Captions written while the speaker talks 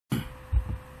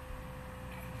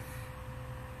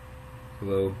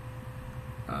Hello.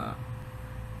 I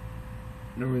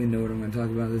don't really know what I'm going to talk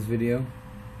about in this video.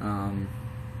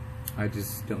 I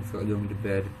just don't feel like going to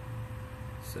bed,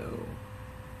 so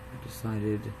I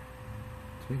decided to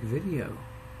make a video.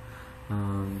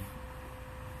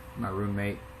 My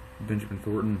roommate, Benjamin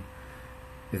Thornton,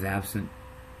 is absent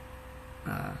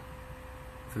for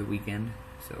the weekend,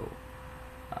 so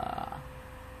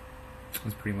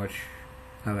that's pretty much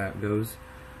how that goes.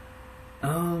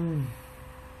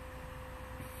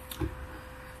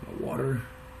 My water,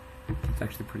 it's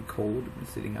actually pretty cold. I've been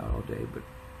sitting out all day, but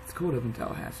it's cold up in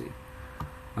Tallahassee.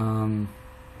 I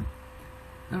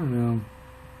don't know.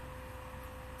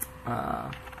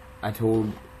 I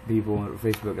told people on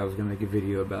Facebook I was going to make a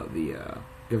video about the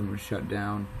government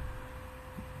shutdown,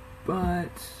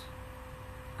 but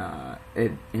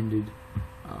it ended.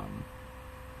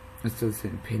 I still have the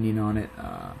same opinion on it.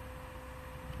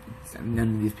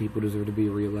 None of these people deserve to be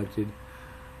reelected.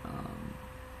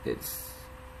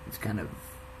 It's kind of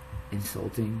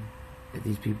insulting that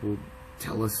these people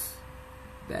tell us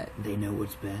that they know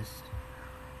what's best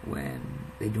when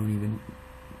they don't even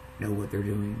know what they're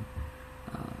doing.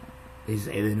 They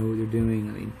say they know what they're doing.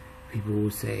 I mean, people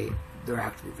will say they're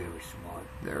actually very smart.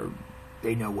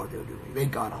 They know what they're doing. They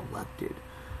got elected.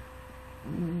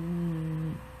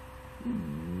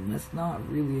 That's not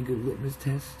really a good litmus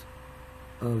test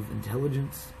of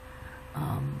intelligence.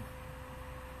 I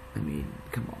mean,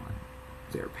 come on.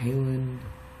 Sarah Palin,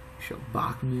 Michelle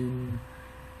Bachmann,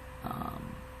 I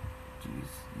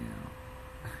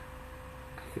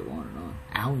go on and on.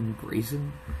 Alan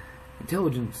Grayson.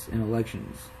 Intelligence and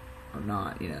elections are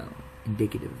not,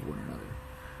 indicative of one another.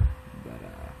 But,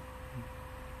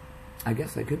 I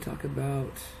guess I could talk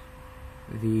about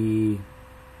the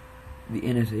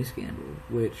NSA scandal,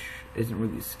 which isn't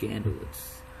really a scandal.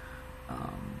 It's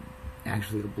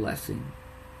actually a blessing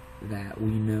that we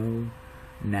know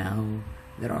now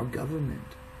that our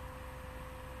government,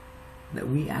 that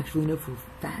we actually know for a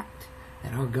fact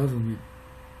that our government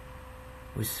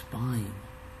was spying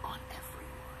on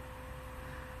everyone.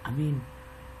 I mean,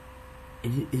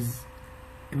 it is,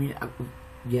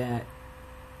 yeah,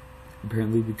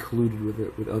 apparently we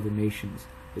colluded with other nations,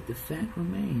 but the fact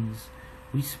remains,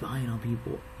 we spy on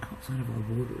people outside of our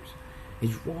borders.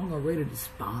 It's wrong already to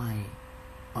spy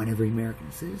on every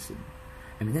American citizen.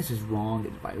 I mean, this is wrong.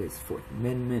 It violates the Fourth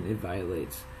Amendment. It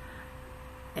violates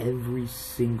every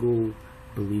single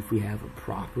belief we have of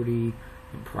property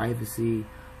and privacy.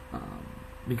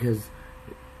 Because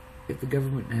if the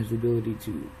government has the ability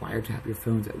to wiretap your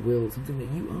phones at will, it's something that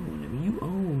you own. I mean, you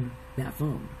own that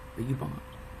phone that you bought,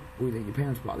 or that your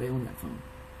parents bought. They own that phone.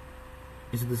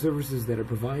 And so the services that are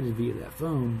provided via that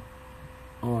phone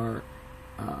are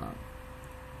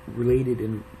related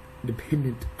and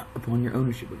dependent upon your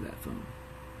ownership of that phone.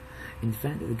 In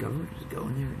fact, that the government can just go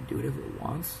in there and do whatever it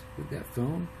wants with that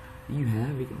phone that you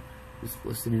have. It can just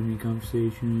listen in your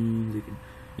conversations. It can,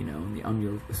 on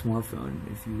your smartphone,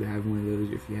 if you have one of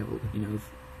those, if you have, if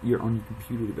you're on your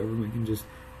computer, the government can just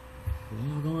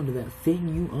log on to that thing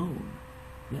you own.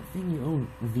 That thing you own,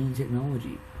 the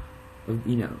technology of,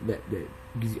 that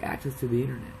gives you access to the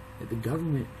internet. That the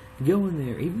government can go in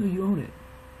there, even though you own it,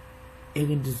 it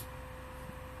can just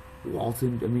waltz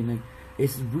in. I mean,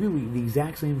 it's really the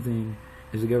exact same thing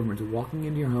as the government walking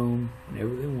into your home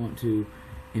whenever they want to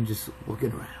and just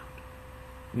looking around.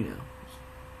 No.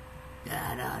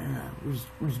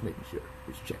 We're just making sure.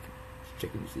 We're just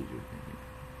checking to see your thing.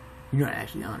 You're not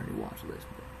actually on any watch list,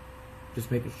 but just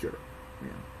making sure.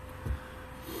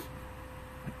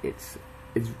 It's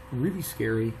really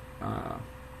scary.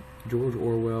 George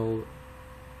Orwell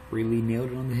really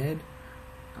nailed it on the head.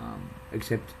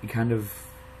 Except he kind of,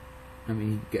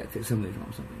 he got something's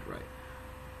wrong, something's right.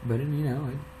 But it's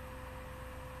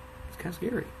kind of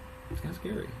scary. It's kind of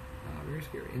scary, very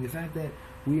scary. And the fact that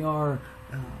we are,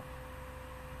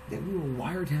 that we were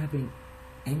wiretapping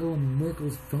Angela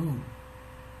Merkel's phone.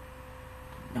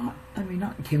 Not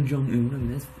Kim Jong-un.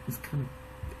 That's kind of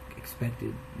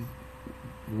expected. It's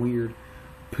weird.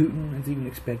 Putin, that's even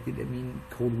expected.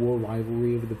 Cold War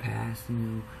rivalry over the past,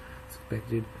 it's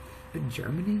expected. But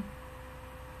Germany?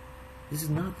 This is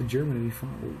not the Germany we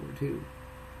fought in World War II.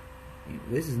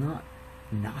 This is not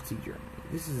Nazi Germany.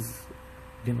 This is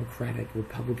democratic,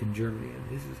 Republican Germany.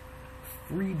 This is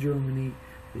free Germany.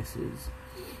 This is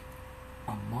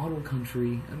a model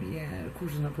country. Of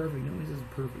course it's not perfect. Nobody says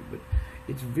it's perfect, but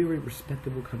it's a very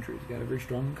respectable country. It's got a very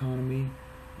strong economy.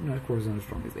 Of course it's not as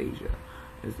strong as Asia,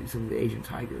 as some of the Asian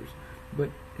tigers,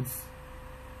 but it's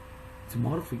a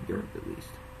model for Europe at least.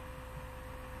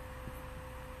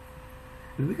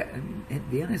 We got,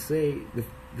 the NSA,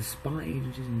 the spy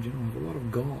agencies in general have a lot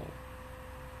of gall.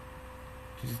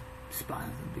 to just despise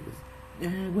them because,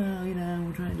 well,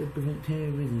 we're trying to prevent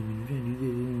terrorism and we're trying to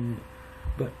do this.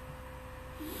 But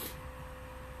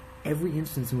every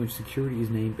instance in which security is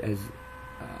named as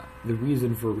the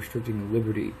reason for restricting the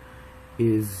liberty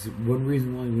is one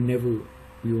reason why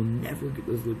we will never get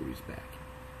those liberties back.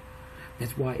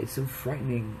 That's why it's so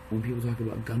frightening when people talk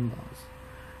about gun laws,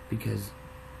 because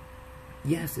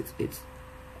yes, it's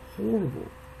horrible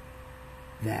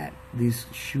that these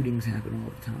shootings happen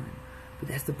all the time, but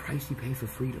that's the price you pay for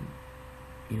freedom.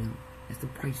 That's the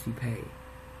price you pay.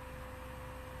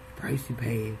 The price you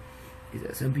pay is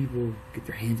that some people get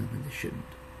their hands on things they shouldn't.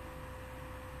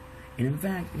 And in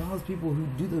fact, all those people who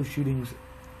do those shootings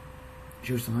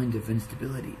show signs of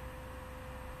instability.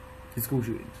 The school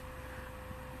shootings.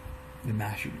 The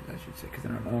mass shootings, I should say, because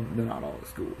they're not all the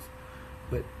schools.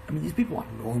 But, these people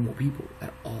aren't normal people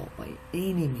at all, by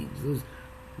any means.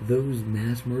 Those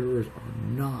mass murderers are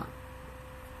not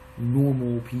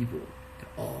normal people at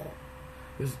all.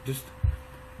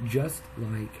 Just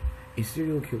like a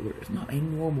serial killer is not a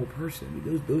normal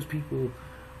person. Those people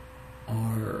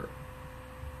are...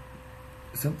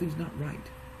 something's not right.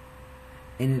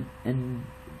 And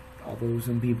although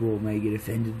some people may get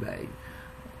offended by,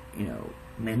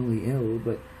 mentally ill,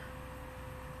 but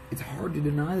it's hard to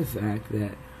deny the fact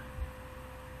that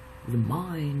the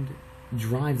mind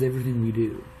drives everything we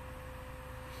do.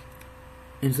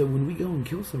 And so when we go and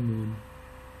kill someone,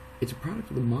 it's a product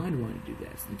of the mind wanting to do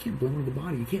that. So you can't blame it on the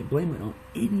body. You can't blame it on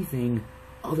anything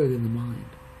other than the mind.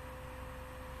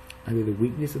 Either the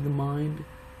weakness of the mind,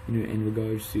 in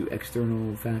regards to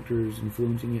external factors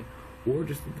influencing it, or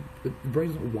just the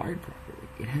brain's not wired properly.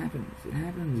 It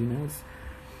happens.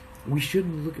 We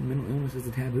shouldn't look at mental illness as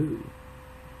a taboo,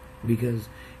 because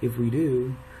if we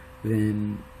do,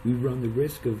 then we run the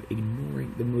risk of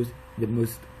ignoring the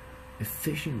most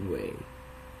efficient way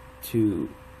to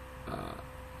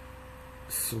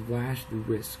slash the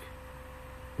risk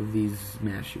of these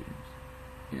mass shootings.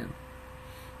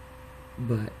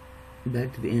 But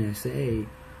back to the NSA,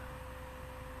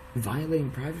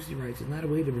 violating privacy rights is not a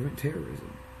way to prevent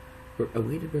terrorism. A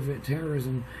way to prevent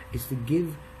terrorism is to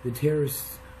give the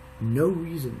terrorists no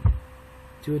reason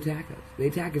to attack us. They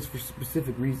attack us for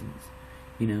specific reasons.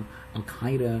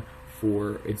 Al-Qaeda,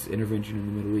 for its intervention in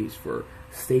the Middle East, for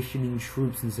stationing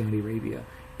troops in Saudi Arabia,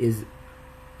 is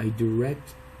a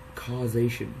direct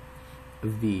causation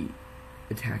of the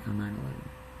attack on 9/11.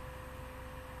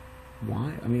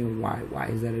 Why? Why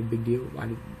is that a big deal?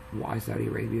 Why Saudi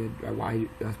Arabia? Why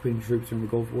us putting troops on the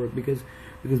Gulf War? Because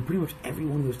pretty much every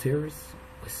one of those terrorists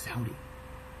was Saudi.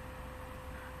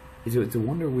 So it's a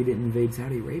wonder we didn't invade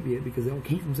Saudi Arabia, because they all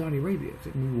came from Saudi Arabia,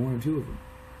 except maybe one or two of them.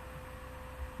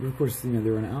 But of course,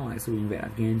 they're an ally, so we invade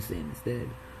Afghanistan instead.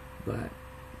 But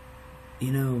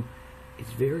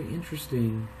it's very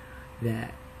interesting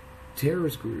that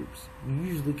terrorist groups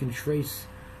usually can trace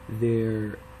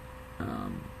their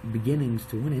beginnings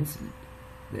to one incident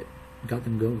that got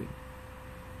them going.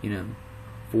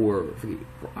 For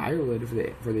Ireland,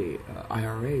 for the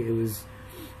IRA, it was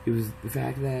the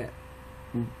fact that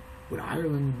when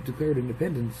Ireland declared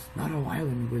independence, not all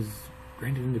Ireland was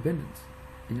granted independence.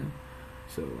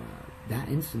 So that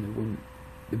incident when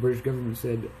the British government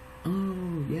said,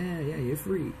 "Oh yeah, you're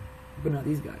free," but not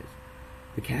these guys,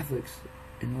 the Catholics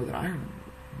in Northern Ireland.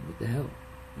 What the hell,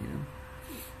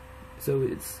 So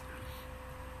it's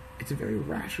a very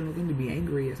rational thing to be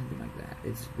angry at something like that.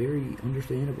 It's very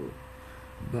understandable.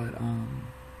 But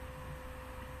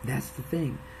that's the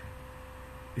thing.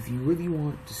 If you really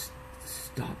want to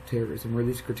stop terrorism, or at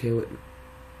least curtail it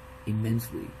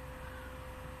immensely,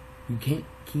 you can't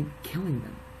keep killing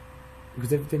them.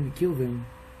 Because every time you kill them,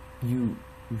 you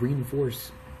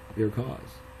reinforce their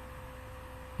cause.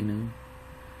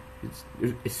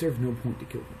 It serves no point to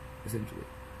kill them, essentially.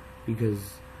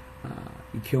 Because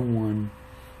you kill one,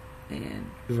 and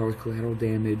there's always collateral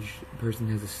damage. The person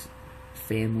has a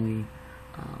family.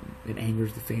 It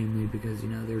angers the family because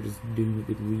they're just doing what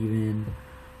they believe in.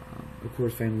 Of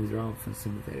course, families are often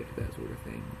sympathetic to that sort of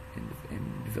thing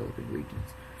in developing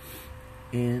regions.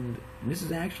 And this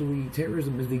is actually,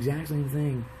 terrorism is the exact same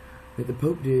thing that the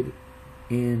Pope did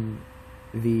in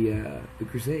the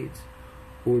Crusades,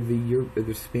 or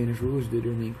the Spanish rulers did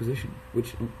during the Inquisition,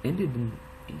 which ended in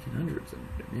 1800s.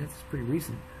 That's pretty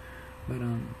recent. But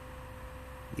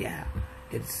yeah,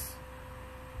 it's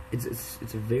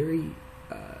a very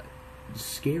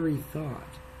scary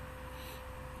thought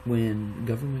when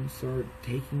governments start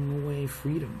taking away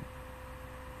freedom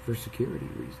for security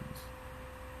reasons.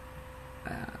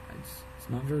 It's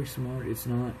not very smart. It's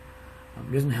not.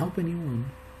 It doesn't help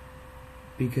anyone,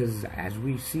 because as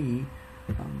we see,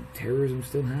 terrorism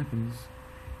still happens.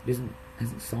 It doesn't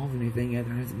hasn't solved anything yet.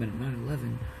 There hasn't been a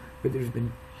 9/11, but there's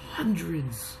been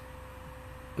hundreds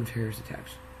of terrorist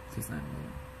attacks since 9/11.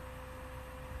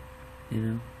 You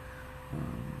know,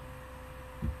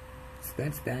 so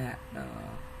that's that.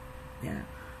 Yeah,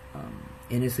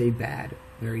 NSA bad,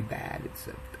 very bad. It's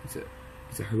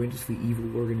a horrendously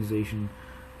evil organization.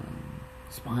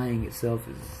 Spying itself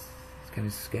is kind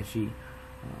of sketchy.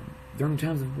 During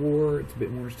times of war, it's a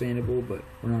bit more understandable, but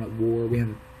we're not at war. We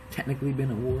haven't technically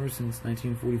been at war since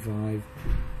 1945.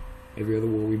 Every other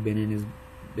war we've been in has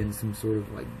been some sort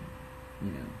of, like,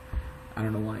 you know, I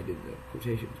don't know why I did the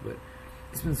quotations, but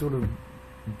it's been sort of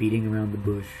beating around the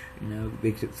bush. You know,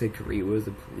 they could say Korea was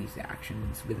a police action,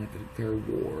 so they didn't have to declare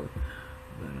war.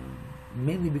 But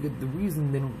mainly because the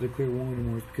reason they don't declare war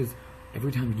anymore is because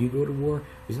every time you go to war,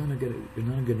 there's not a good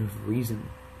enough reason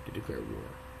to declare war.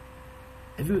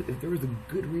 If there was a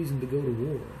good reason to go to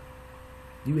war,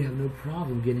 you would have no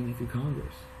problem getting it through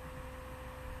Congress.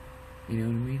 You know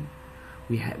what I mean?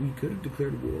 We could have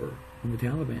declared war on the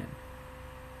Taliban,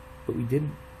 but we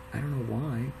didn't. I don't know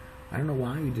why. I don't know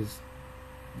why we just,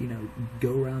 you know,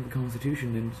 go around the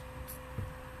Constitution and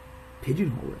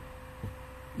pigeonhole it.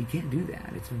 You can't do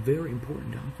that. It's a very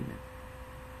important document.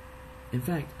 In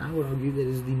fact, I would argue that it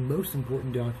is the most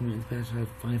important document in the past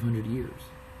 500 years.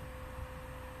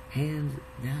 Hands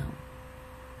down.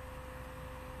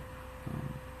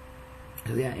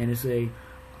 So yeah, NSA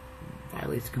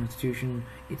violates the Constitution.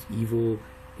 It's evil.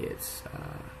 It's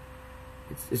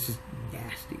just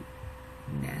nasty.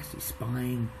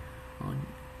 Spying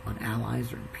on allies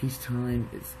during peacetime.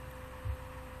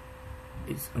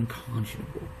 It's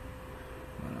unconscionable.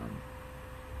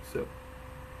 So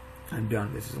I'm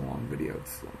done. This is a long video.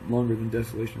 It's longer than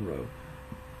Desolation Row.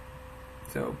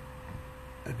 So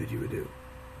I bid you adieu.